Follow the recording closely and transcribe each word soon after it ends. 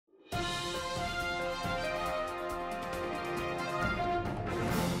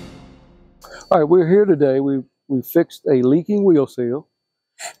All right, we're here today. We fixed a leaking wheel seal.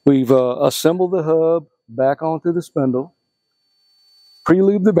 We've assembled the hub back onto the spindle,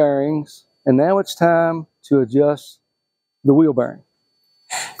 pre-lubed the bearings, and now it's time to adjust the wheel bearing.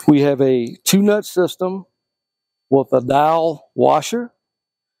 We have a 2-nut system with a dowel washer.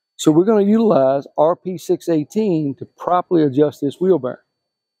 So we're going to utilize RP 618 to properly adjust this wheel bearing.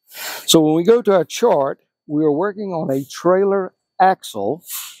 So when we go to our chart, we are working on a trailer axle.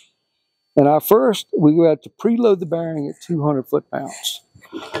 And we have to preload the bearing at 200 foot-pounds.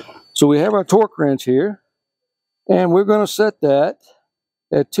 So we have our torque wrench here, and we're going to set that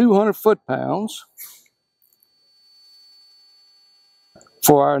at 200 foot-pounds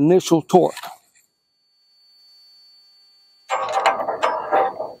for our initial torque.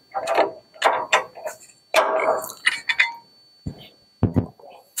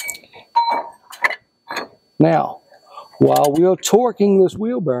 Now, while we are torquing this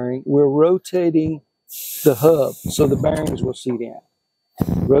wheel bearing, we're rotating the hub so the bearings will seat in.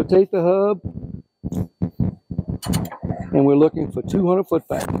 Rotate the hub, and we're looking for 200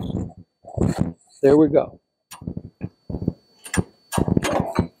 foot-pounds. There we go.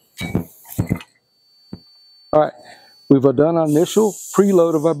 All right, we've done our initial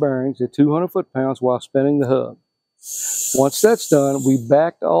preload of our bearings at 200 foot-pounds while spinning the hub. Once that's done, we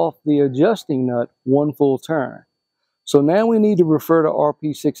backed off the adjusting nut 1 full turn. So now we need to refer to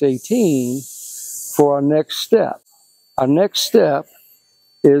RP 618 for our next step. Our next step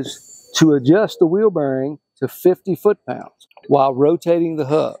is to adjust the wheel bearing to 50 foot-pounds while rotating the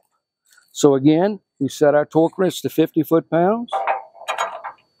hub. So again, we set our torque wrench to 50 foot-pounds.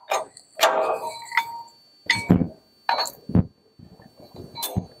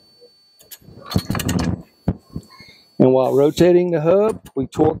 And while rotating the hub, we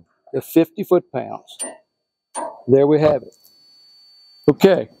torque to 50 foot-pounds. There we have it.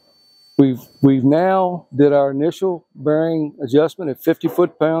 Okay, we've now did our initial bearing adjustment at 50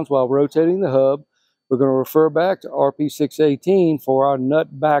 foot-pounds while rotating the hub. We're going to refer back to RP 618 for our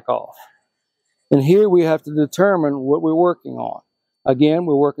nut back off. And here we have to determine what we're working on. Again,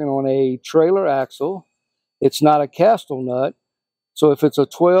 we're working on a trailer axle. It's not a castle nut. So if it's a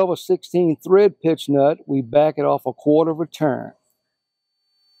 12 or 16 thread pitch nut, we back it off 1/4 of a turn.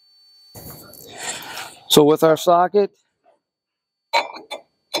 So with our socket,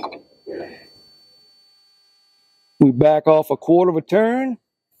 we back off 1/4 of a turn.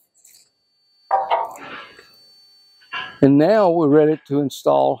 And now we're ready to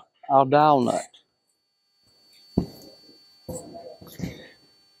install our dowel nut.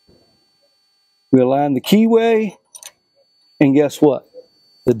 We align the keyway, and guess what?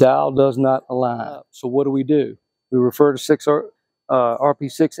 The dowel does not align. So what do? We refer to RP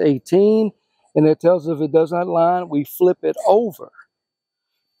 618. And it tells us if it does not line, we flip it over.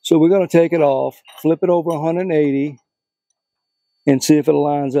 So we're going to take it off, flip it over 180, and see if it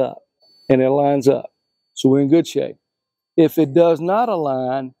lines up. And it lines up. So we're in good shape. If it does not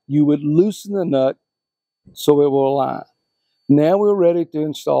align, you would loosen the nut so it will align. Now we're ready to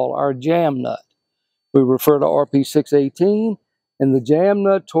install our jam nut. We refer to RP 618, and the jam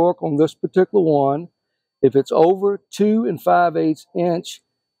nut torque on this particular one, if it's over 2 5/8 inch,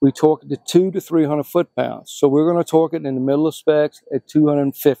 we torque it to 200 to 300 foot-pounds. So we're going to torque it in the middle of specs at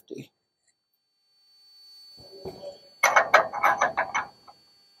 250.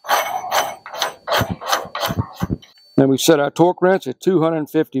 Then we set our torque wrench at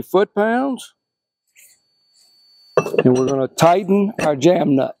 250 foot-pounds. And we're going to tighten our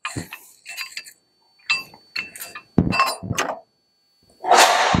jam nut.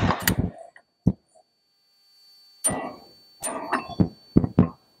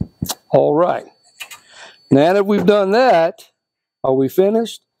 All right, now that we've done that, are we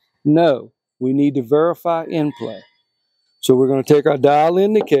finished? No, we need to verify in play. So we're going to take our dial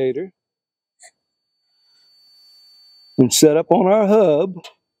indicator and set up on our hub.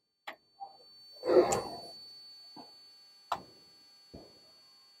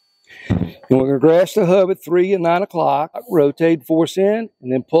 And we're going to grass the hub at 3 and 9 o'clock, rotate, force in, and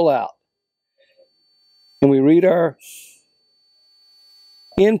then pull out. And we read our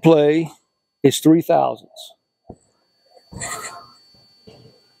in play is 3 thousandths.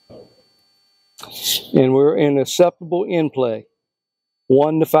 And we're in acceptable in play,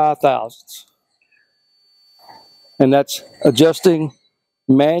 1 to 5 thousandths. And that's adjusting,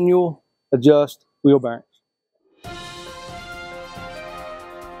 manual adjust wheel bearing.